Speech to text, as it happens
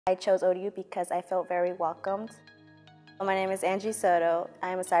I chose ODU because I felt very welcomed. My name is Angie Soto. I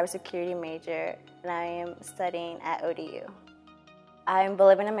am a cybersecurity major and I am studying at ODU. I'm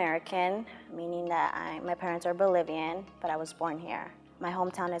Bolivian American, meaning that my parents are Bolivian, but I was born here. My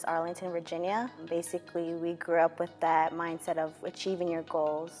hometown is Arlington, Virginia. Basically, we grew up with that mindset of achieving your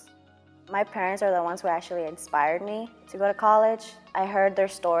goals. My parents are the ones who actually inspired me to go to college. I heard their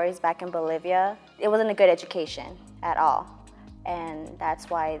stories back in Bolivia. It wasn't a good education at all. And that's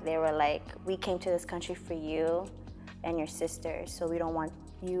why they were like, we came to this country for you and your sisters, so we don't want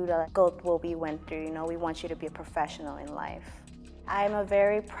you to go through what we went through, we want you to be a professional in life. I'm a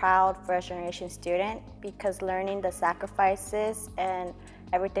very proud first-generation student because learning the sacrifices and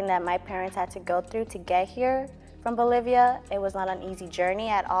everything that my parents had to go through to get here from Bolivia, it was not an easy journey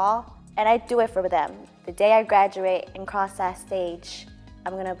at all. And I do it for them. The day I graduate and cross that stage,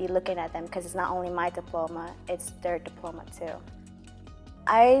 I'm gonna be looking at them because it's not only my diploma, it's their diploma too.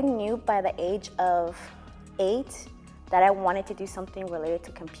 I knew by the age of 8 that I wanted to do something related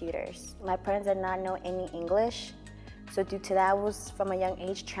to computers. My parents did not know any English, so due to that, I was from a young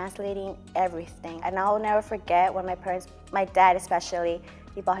age translating everything. And I'll never forget when my dad especially,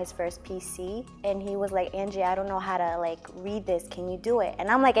 he bought his first PC and he was like, Angie, I don't know how to read this, can you do it? And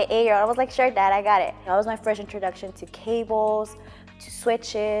I'm like an 8-year-old, I was like, sure dad, I got it. That was my first introduction to cables, to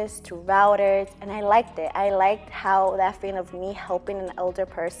switches, to routers, and I liked it. I liked how that feeling of me helping an older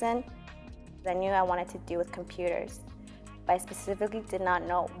person. I knew I wanted to do with computers, but I specifically did not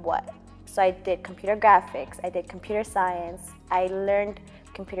know what. So I did computer graphics, I did computer science, I learned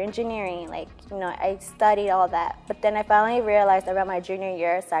computer engineering, I studied all that. But then I finally realized around my junior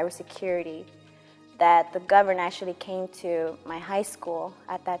year of cybersecurity that the governor actually came to my high school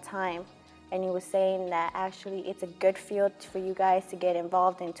at that time, and he was saying that actually it's a good field for you guys to get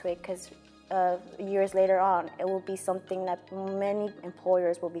involved into it because years later on, it will be something that many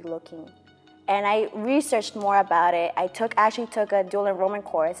employers will be looking. And I researched more about it. I actually took a dual enrollment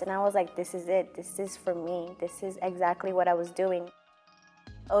course, and I was like, this is it. This is for me. This is exactly what I was doing.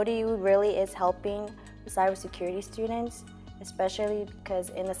 ODU really is helping the cybersecurity students, especially because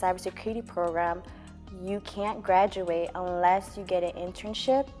in the cybersecurity program, you can't graduate unless you get an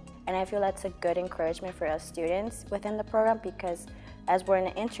internship. And I feel that's a good encouragement for us students within the program because as we're in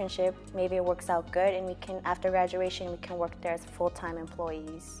an internship, maybe it works out good and after graduation, we can work there as full-time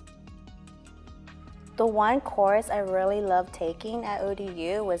employees. The one course I really loved taking at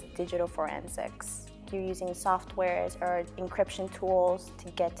ODU was digital forensics. You're using softwares or encryption tools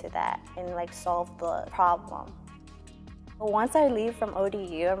to get to that and solve the problem. Once I leave from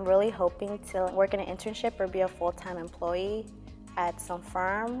ODU, I'm really hoping to work in an internship or be a full-time employee at some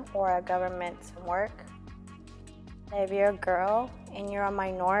firm or a government work. If you're a girl and you're a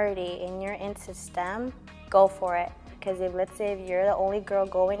minority and you're into STEM, go for it. Because let's say if you're the only girl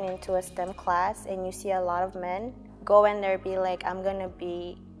going into a STEM class and you see a lot of men, go in there and be like, I'm gonna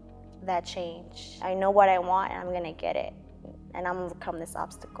be that change. I know what I want and I'm gonna get it. And I'm gonna overcome this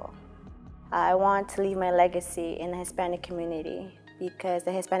obstacle. I want to leave my legacy in the Hispanic community because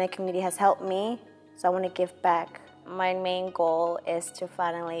the Hispanic community has helped me, so I want to give back. My main goal is to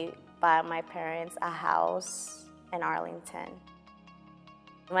finally buy my parents a house in Arlington.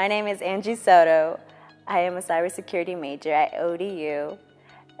 My name is Angie Soto. I am a cybersecurity major at ODU,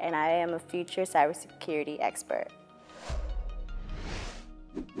 and I am a future cybersecurity expert.